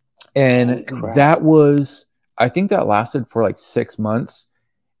 And that was, I think that lasted for like 6 months.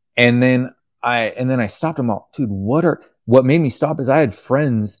 And then I stopped them all. Dude, what made me stop is I had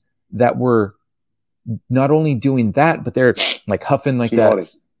friends that were not only doing that, but they're like huffing like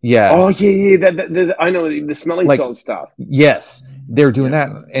that. Yeah. Oh yeah. I know the smelling salt stuff. Yes. They were doing that.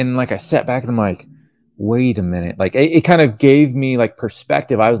 And like, I sat back and I'm like, wait a minute. Like, it kind of gave me like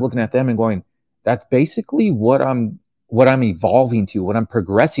perspective. I was looking at them and going, that's basically what I'm evolving to, what I'm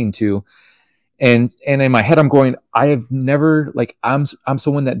progressing to. And in my head, I'm going, I have never, like, I'm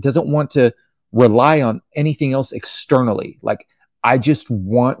someone that doesn't want to rely on anything else externally. Like, I just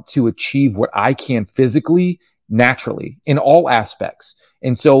want to achieve what I can physically, naturally, in all aspects.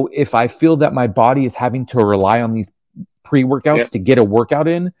 And so if I feel that my body is having to rely on these pre-workouts to get a workout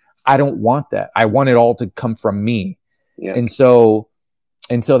in, I don't want that. I want it all to come from me. Yeah. And so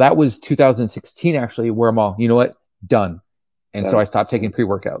that was 2016 actually, where I'm all, you know what, done. And so I stopped taking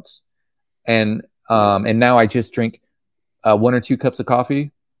pre-workouts. And now I just drink 1 or 2 cups of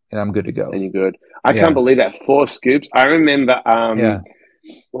coffee and I'm good to go. And you're good. I can't believe that. 4 scoops. I remember,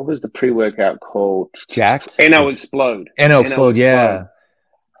 what was the pre-workout called? Jacked? NO Explode. NO Explode, yeah.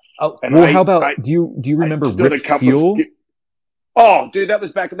 Oh, and well, how about, do you remember Rip Fuel? Oh, dude, that was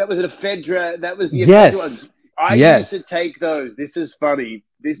at Ephedra. That was the yes. I used to take those. This is funny.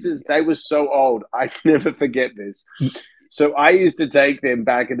 They were so old. I never forget this. So I used to take them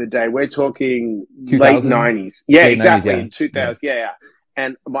back in the day. We're talking late 90s. Yeah, late exactly. 90s, in 2000. Yeah.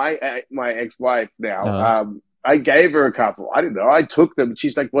 And my ex-wife now, I gave her a couple. I didn't know. I took them.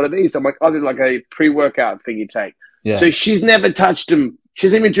 She's like, what are these? I'm like, oh, they're like a pre-workout thing you take. Yeah. So she's never touched them. She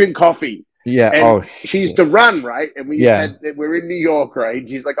doesn't even drink coffee. Yeah. And she used to run, right? And we're in New York, right? And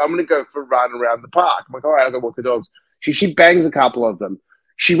she's like, I'm going to go for a run around the park. I'm like, all right, I'll go walk the dogs. She bangs a couple of them.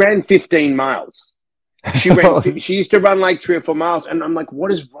 She ran 15 miles. She used to run like 3 or 4 miles. And I'm like,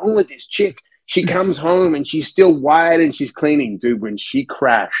 what is wrong with this chick? She comes home and she's still wired and she's cleaning. Dude, when she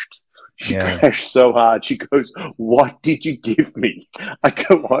crashed so hard. She goes, what did you give me? I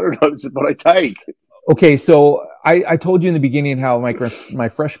go, I don't know. This is what I take. Okay, so I told you in the beginning how my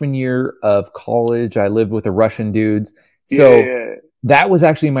freshman year of college, I lived with the Russian dudes. So that was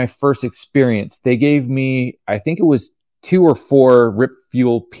actually my first experience. They gave me, I think it was 2 or 4 Rip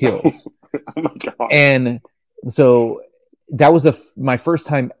Fuel pills. Oh my God. And so that was my first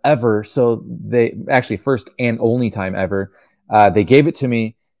time ever. So they actually first and only time ever. They gave it to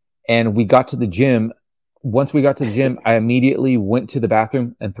me and we got to the gym. Once we got to the gym, I immediately went to the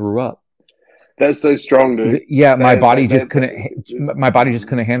bathroom and threw up. That's so strong, dude. Yeah, my body just couldn't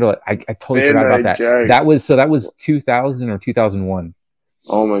handle it. I totally forgot about that. Joke. That was 2000 or 2001.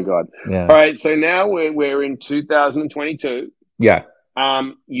 Oh my God. Yeah. All right, so now we're in 2022. Yeah.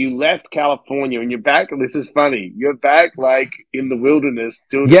 You left California and you're back. This is funny. You're back like in the wilderness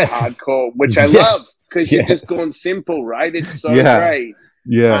doing hardcore, which I love because you've just gone simple, right? It's so great.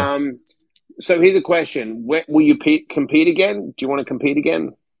 Yeah. So here's a question: will you compete again? Do you want to compete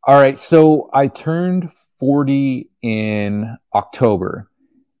again? All right. So I turned 40 in October.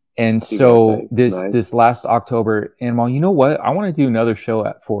 And so this last October, and well, you know what? I want to do another show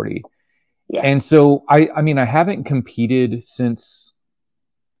at 40. Yeah. And so I mean, I haven't competed since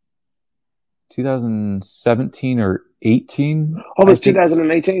 2017 or 18. Oh, it was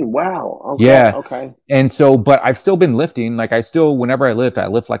 2018. Wow. Okay. Yeah. Okay. And so, but I've still been lifting. Like whenever I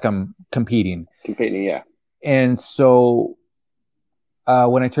lift like I'm competing. Competing, yeah. And so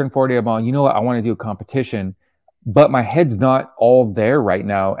when I turned 40, I'm all, you know what? I want to do a competition, but my head's not all there right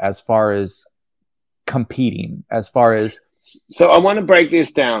now as far as competing, So I want to break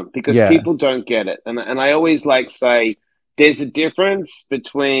this down because people don't get it. And I always say there's a difference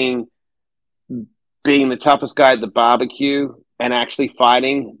between being the toughest guy at the barbecue and actually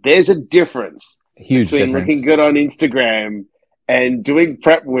fighting. There's a difference between looking good on Instagram and doing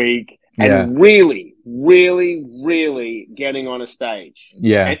prep week and really, really, really getting on a stage.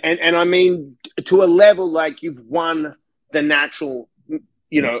 Yeah. And I mean, to a level like you've won the Natural,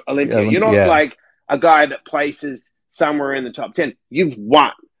 Olympia. You're not like a guy that places somewhere in the top 10. You've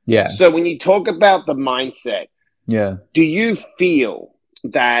won. Yeah. So when you talk about the mindset, do you feel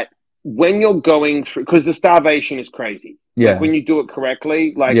that when you're going through, because the starvation is crazy. Yeah. Like when you do it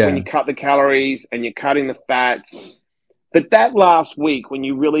correctly, when you cut the calories and you're cutting the fats. But that last week, when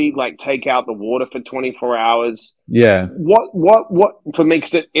you really take out the water for 24 hours, what for me?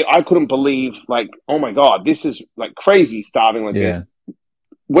 Because I couldn't believe, oh my God, this is crazy starving like this.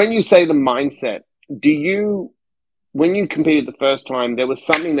 When you say the mindset, when you competed the first time, there was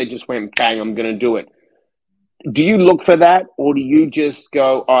something that just went bang, I'm going to do it. Do you look for that, or do you just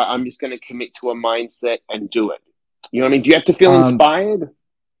go, all right, I'm just going to commit to a mindset and do it? You know what I mean? Do you have to feel inspired?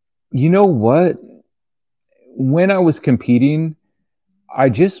 You know what? When I was competing, I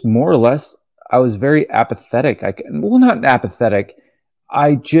just more or less, I was very apathetic. Not apathetic.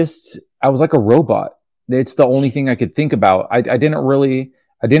 I was like a robot. It's the only thing I could think about. I didn't really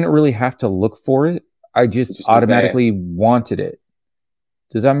have to look for it. I just automatically wanted it.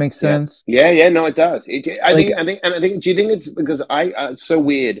 Does that make sense? Yeah, no, it does. I think. Do you think it's because it's so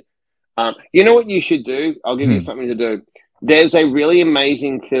weird? You know what you should do? I'll give you something to do. There's a really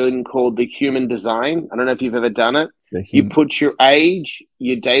amazing thing called the human design. I don't know if you've ever done it. You put your age,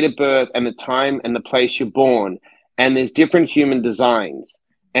 your date of birth, and the time and the place you're born, and there's different human designs.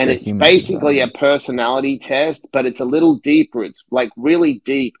 And The it's human basically a design. personality test, but it's a little deeper. It's like really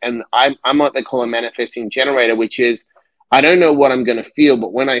deep. And I'm what they call a manifesting generator, which is I don't know what I'm going to feel,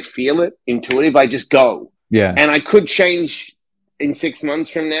 but when I feel it intuitive, I just go. Yeah. And I could change in 6 months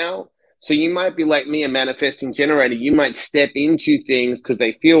from now. So you might be like me, a manifesting generator. You might step into things because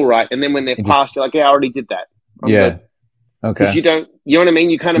they feel right. And then when they're It past, just, you're like, yeah, I already did that. I'm yeah. good. Because Okay. you don't, you know what I mean?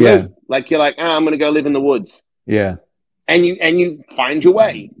 You kind of Yeah. move. Like you're like, I'm going to go live in the woods. Yeah. And you find your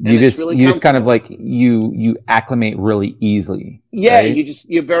way. And it's really You just kind of comfortable. like you acclimate really easily. Yeah, Right?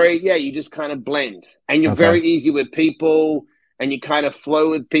 you just kind of blend. And you're Okay. very easy with people and you kind of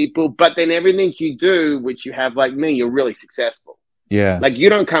flow with people. But then everything you do, which you have like me, you're really successful. Yeah. Like you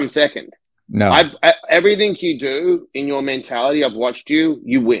don't come second. No. Everything you do in your mentality, I've watched you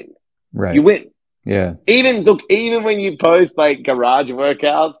win. Right. You win. Yeah. Even when you post like garage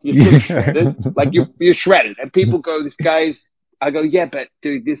workouts, you're still shredded. Like you're shredded. And people go, I go, yeah, but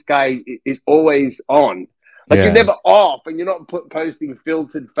dude, this guy is always on. Like Yeah. you're never off and you're not posting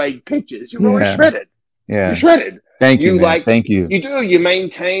filtered fake pictures. You're always shredded. Yeah. You're shredded. Thank you, man. Like, Thank you. You do. You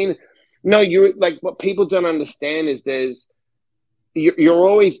maintain. No, you're like what people don't understand is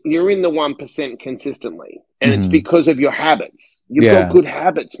you're in the 1% consistently, and it's because of your habits. You've got good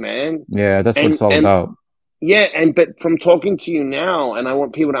habits, man. Yeah, that's what it's all about. Yeah, but from talking to you now, and I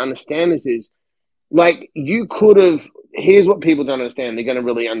want people to understand this is like you could have. Here's what people don't understand. They're going to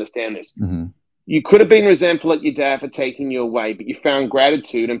really understand this. Mm-hmm. You could have been resentful at your dad for taking you away, but you found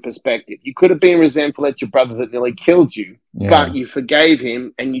gratitude and perspective. You could have been resentful at your brother that nearly killed you, but you forgave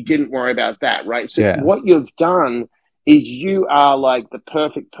him and you didn't worry about that, right? So what you've done is you are like the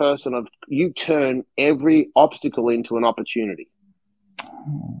perfect person of you turn every obstacle into an opportunity.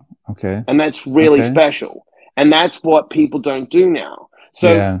 Okay. And that's really special. And that's what people don't do now.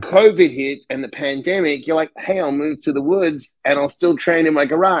 So COVID hits and the pandemic, you're like, hey, I'll move to the woods and I'll still train in my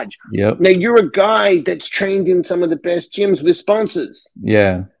garage. Yep. Now you're a guy that's trained in some of the best gyms with sponsors.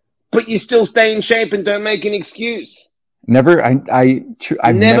 Yeah. But you still stay in shape and don't make an excuse. I've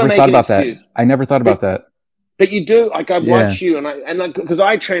never thought about that. I never thought about that. But you do. Like I watch you and because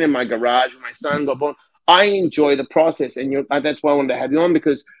I train in my garage when my son got born. I enjoy the process, and that's why I wanted to have you on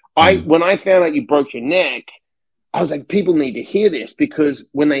because when I found out you broke your neck, I was like, people need to hear this because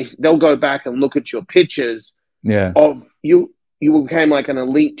when they'll go back and look at your pictures of you became like an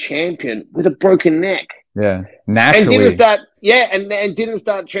elite champion with a broken neck. Yeah, naturally. And didn't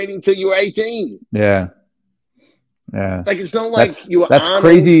start training till you were 18. Yeah, yeah. Like it's not like you were. That's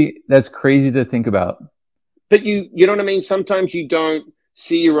crazy. That's crazy to think about. But you know what I mean? Sometimes you don't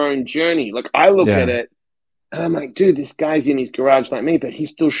see your own journey. Like I look at it and I'm like, dude, this guy's in his garage like me, but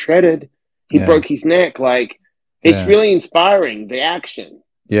he's still shredded. He broke his neck. Like it's really inspiring, the action.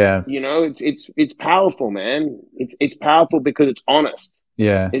 Yeah. You know, it's powerful, man. It's powerful because it's honest.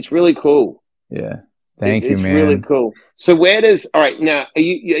 Yeah. It's really cool. Yeah. Thank you, man. It's really cool. So all right, now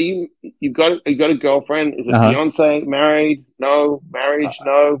you got a girlfriend? Is it fiance, married? No, marriage,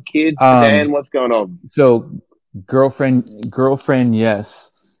 no, kids? Dan, what's going on? So girlfriend, yes.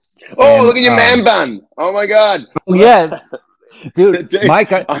 Oh, look at your man bun. Oh my God. Oh, yeah. Dude,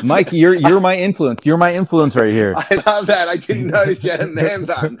 Mike, you're my influence. You're my influence right here. I love that. I didn't notice you had a man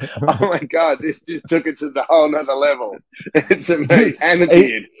bun. Oh my God, this just took it to the whole nother level. It's amazing. And the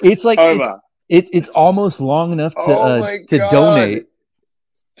beard. It's like it's almost long enough to donate.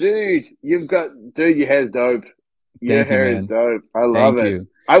 Dude, your hair's dope. Your hair is dope. I love it. You.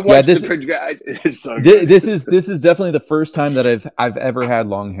 I watched it's so good. This is definitely the first time that I've ever had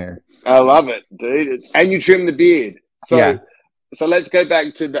long hair. I love it, dude. And you trim the beard. So let's go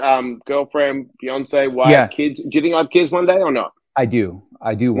back to the girlfriend, fiance, wife, kids. Do you think I have kids one day or not? I do.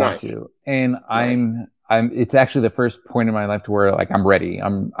 I do want to. And I'm it's actually the first point in my life to where like I'm ready.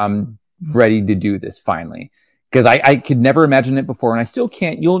 I'm ready to do this finally. Because I could never imagine it before and I still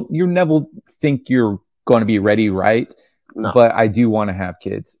can't. You'll never think you're going to be ready, right? No. But I do want to have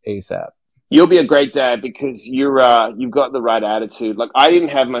kids ASAP. You'll be a great dad because you've got the right attitude. Like I didn't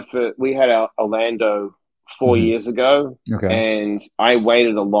have my first. We had our Orlando 4 years ago, and I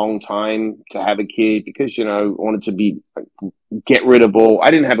waited a long time to have a kid because I wanted to get rid of all.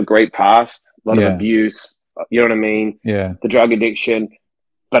 I didn't have a great past, a lot of abuse. You know what I mean? Yeah, the drug addiction.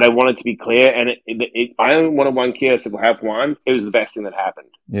 But I wanted to be clear, and I only wanted one kid. I said, "We'll have one." It was the best thing that happened.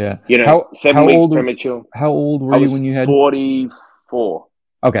 Yeah, 7 weeks premature. How old were you when you had 44?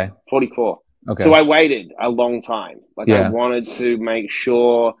 Okay, 44. Okay, so I waited a long time. I wanted to make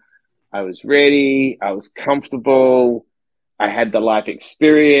sure I was ready. I was comfortable. I had the life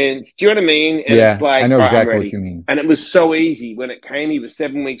experience. Do you know what I mean? And it's like, I know exactly what you mean. And it was so easy when it came. He was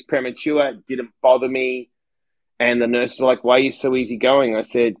 7 weeks premature. It didn't bother me. And the nurses were like, "Why are you so easygoing?" I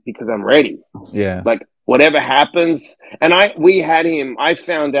said, "Because I'm ready. Yeah. Like whatever happens." And we had him. I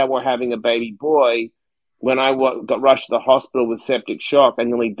found out we're having a baby boy when I got rushed to the hospital with septic shock and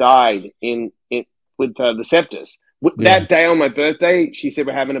nearly died with the septus. That day on my birthday, she said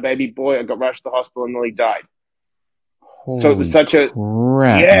we're having a baby boy. I got rushed to the hospital and nearly died. Holy So it was such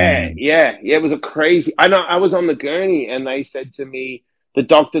crap, yeah. It was a crazy. I know. I was on the gurney and they said to me, the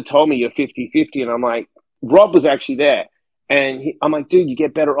doctor told me you're 50-50, and I'm like, Rob was actually there. And I'm like, dude, you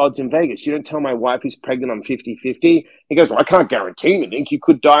get better odds in Vegas. You don't tell my wife who's pregnant I'm 50-50. He goes, well, I can't guarantee anything. You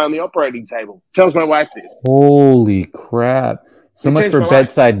could die on the operating table. Tells my wife this. Holy crap. So It much changed for my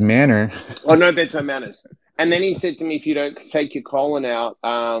bedside manner. Oh, no bedside manners. And then he said to me, if you don't take your colon out,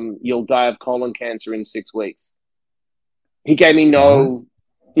 you'll die of colon cancer in 6 weeks. He gave me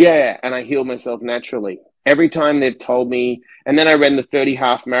and I healed myself naturally. Every time they've told me, and then I ran the 30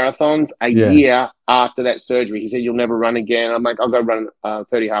 half marathons a year after that surgery. He said, you'll never run again. I'm like, I'll go run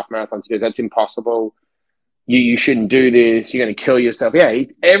 30 half marathons. He goes, that's impossible. You shouldn't do this. You're going to kill yourself. Yeah, I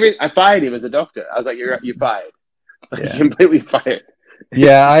fired him as a doctor. I was like, you're fired. Yeah. Completely fired.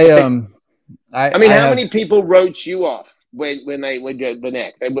 Yeah, I mean, how many people wrote you off when they did the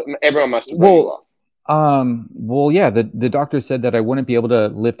neck? Everyone must have wrote you off. Well, yeah, the doctor said that I wouldn't be able to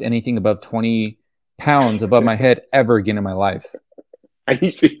lift anything above 20 pounds above my head ever again in my life. And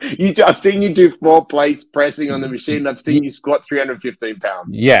I've seen you do 4 plates pressing on the machine. I've seen you squat 315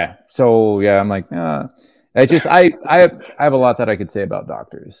 pounds. Yeah. So yeah, I'm like, I have a lot that I could say about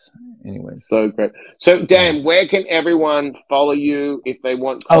doctors. Anyways. So great. So Dan, where can everyone follow you if they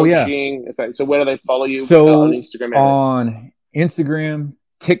want coaching? So where do they follow you? So on Instagram? On Instagram,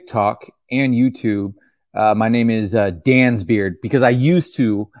 TikTok, and YouTube. My name is Dan's Beard, because I used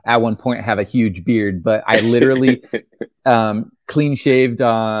to at one point have a huge beard, but I literally clean shaved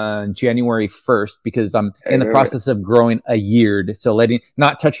on January 1st because I'm in the process of growing a yeard. So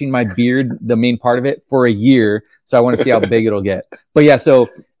not touching my beard, the main part of it, for a year. So I want to see how big it'll get. But yeah, so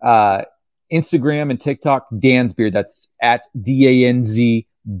Instagram and TikTok, Dan's Beard. That's at DANZ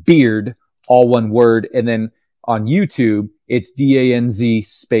Beard, all one word. And then on YouTube, it's DANZ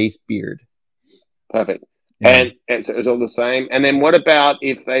space Beard. Perfect. Yeah. And so it's all the same. And then what about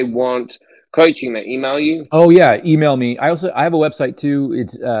if they want coaching, they email you? Oh yeah, email me. I have a website too.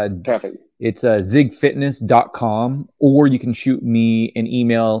 It's perfect. It's zigfitness.com, or you can shoot me an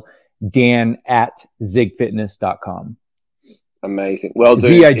email, dan@zigfitness.com. Amazing. Well,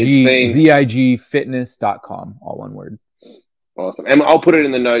 dude, zigfitness.com, all one word. Awesome. And I'll put it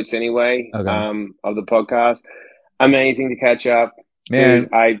in the notes anyway, of the podcast. Amazing to catch up. Man, dude,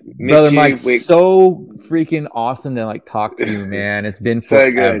 I miss brother you. Mike, so freaking awesome to talk to you, man. It's been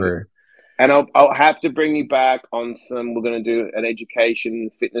forever. And I'll have to bring you back on some. We're going to do an education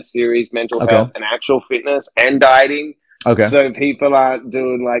fitness series, mental health, and actual fitness and dieting. Okay. So people aren't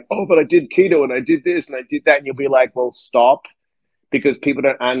doing like, oh, but I did keto and I did this and I did that, and you'll be like, well, stop, because people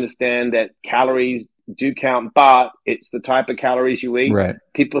don't understand that calories do count, but it's the type of calories you eat. Right.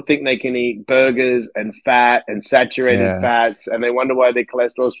 People think they can eat burgers and fat and saturated fats, and they wonder why their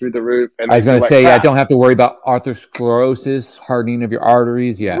cholesterol's through the roof. And I was going to say, I don't have to worry about artherosclerosis, hardening of your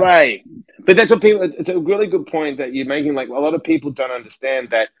arteries. Yeah. Right. But that's what it's a really good point that you're making. Like, a lot of people don't understand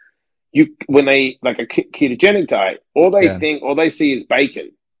that when they eat like a ketogenic diet, all they see is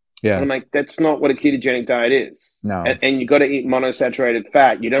bacon. Yeah. And I'm like, that's not what a ketogenic diet is. No. And you got to eat monosaturated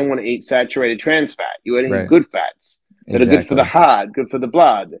fat. You don't want to eat saturated trans fat. You want to eat good fats that are good for the heart, good for the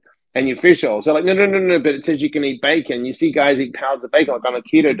blood, and your fish oil. So like, no. But it says you can eat bacon. You see guys eat pounds of bacon like on a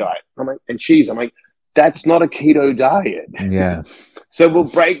keto diet. I'm like, and cheese. I'm like, that's not a keto diet. Yeah. So we'll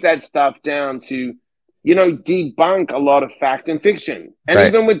break that stuff down to, debunk a lot of fact and fiction. And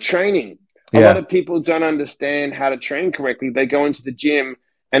even with training, a lot of people don't understand how to train correctly. They go into the gym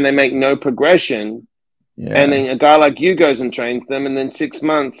and they make no progression. Yeah. And then a guy like you goes and trains them, and then 6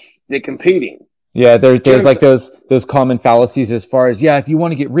 months they're competing. Yeah, there's like those common fallacies as far as, if you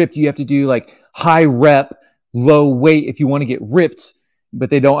want to get ripped, you have to do like high rep, low weight if you want to get ripped. But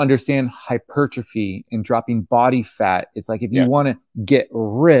they don't understand hypertrophy and dropping body fat. It's like, if you want to get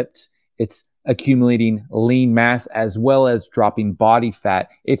ripped, it's accumulating lean mass as well as dropping body fat.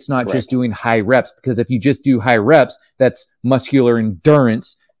 It's not just doing high reps, because if you just do high reps, that's muscular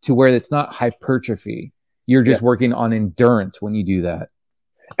endurance, to where it's not hypertrophy. You're just working on endurance when you do that.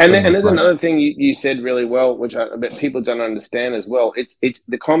 And there's another thing you said really well, which I bet people don't understand as well. It's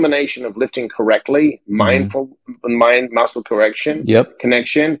the combination of lifting correctly, mindful mind-muscle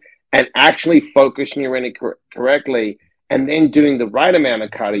connection, and actually focusing your energy correctly, and then doing the right amount of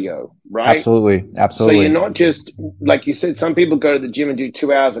cardio, right? Absolutely. So you're not just, like you said, some people go to the gym and do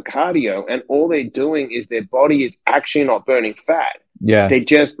 2 hours of cardio, and all they're doing is their body is actually not burning fat. Yeah. They're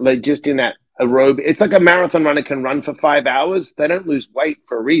just in that aerobic. It's like a marathon runner can run for 5 hours. They don't lose weight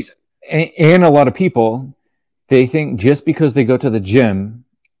for a reason. And a lot of people, they think just because they go to the gym,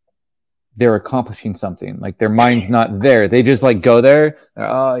 they're accomplishing something. Like their mind's not there. They just like go there.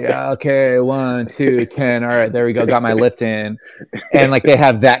 Oh yeah, okay, 1, 2, 10. All right, there we go. Got my lift in. And like they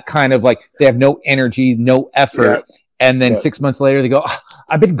have that kind of like, they have no energy, no effort. Yeah. And then 6 months later they go, oh,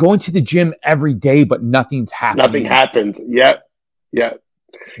 I've been going to the gym every day, but nothing's happening. Nothing happens. Yep. Yeah.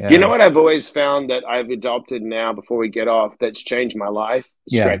 You know what I've always found that I've adopted now before we get off that's changed my life?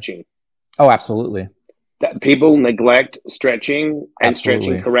 Stretching. Oh, absolutely. That people neglect stretching and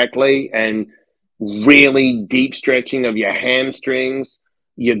stretching correctly, and really deep stretching of your hamstrings,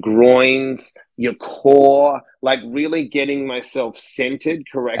 your groins, your core, like really getting myself centered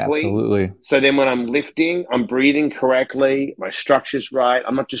correctly. Absolutely. So then when I'm lifting, I'm breathing correctly, my structure's right.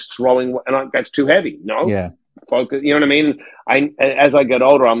 I'm not just throwing, that's too heavy. No. Yeah. Focus. You know what I mean? As I get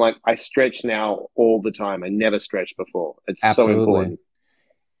older, I'm like, I stretch now all the time. I never stretched before. It's so important.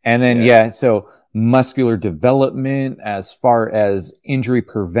 And then, so muscular development, as far as injury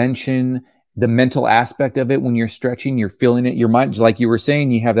prevention, the mental aspect of it, when you're stretching, you're feeling it, your mind, like you were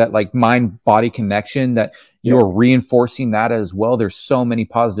saying, you have that like mind body connection that you're reinforcing that as well. There's so many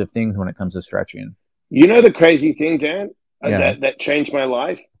positive things when it comes to stretching. You know, the crazy thing, Dan, that changed my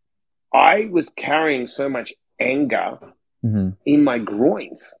life. I was carrying so much anger in my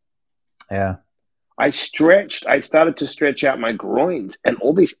groins. Yeah. I started to stretch out my groins, and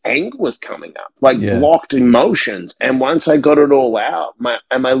all this anger was coming up, like blocked emotions. And once I got it all out,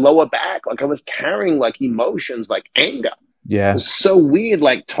 my lower back, like I was carrying like emotions, like anger. Yeah. It was so weird,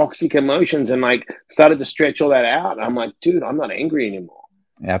 like toxic emotions, and like started to stretch all that out. And I'm like, dude, I'm not angry anymore.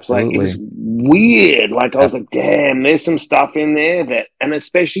 Absolutely. Like, it was weird. Like I was like, damn, there's some stuff in there and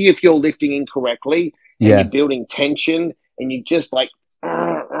especially if you're lifting incorrectly and you're building tension and you just like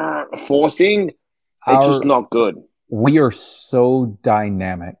forcing, it's just not good. We are so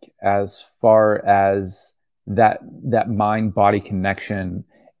dynamic as far as that mind-body connection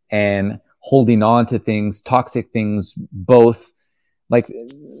and holding on to things, toxic things, both like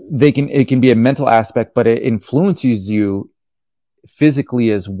it can be a mental aspect, but it influences you physically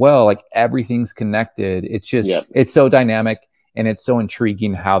as well. Like everything's connected. It's just, it's so dynamic and it's so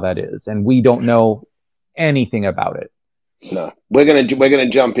intriguing how that is. And we don't know anything about it. No, we're going to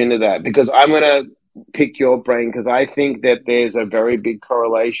jump into that because I'm going to pick your brain because I think that there's a very big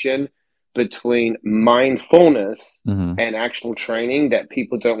correlation between mindfulness and actual training that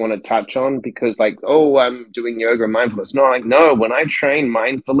people don't want to touch on because like, oh, I'm doing yoga and mindfulness. No, like, no, when I train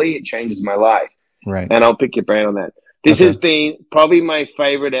mindfully, it changes my life. Right. And I'll pick your brain on that. This has been probably my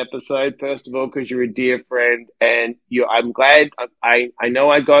favorite episode, first of all, because you're a dear friend and I'm glad I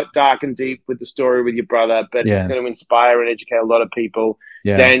know I got dark and deep with the story with your brother, but it's going to inspire and educate a lot of people.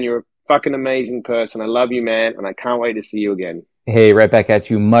 Yeah. Dan, you're a fucking amazing person. I love you, man. And I can't wait to see you again. Hey, right back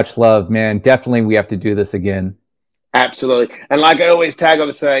at you. Much love, man. Definitely we have to do this again. Absolutely. And like I always tag on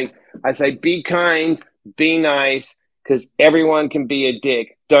to say, I say, be kind, be nice, because everyone can be a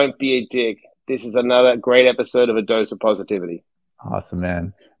dick. Don't be a dick. This is another great episode of A Dose of Positivity. Awesome,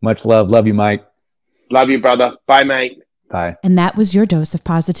 man. Much love. Love you, Mike. Love you, brother. Bye, mate. Bye. And that was your Dose of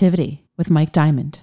Positivity with Mike Diamond.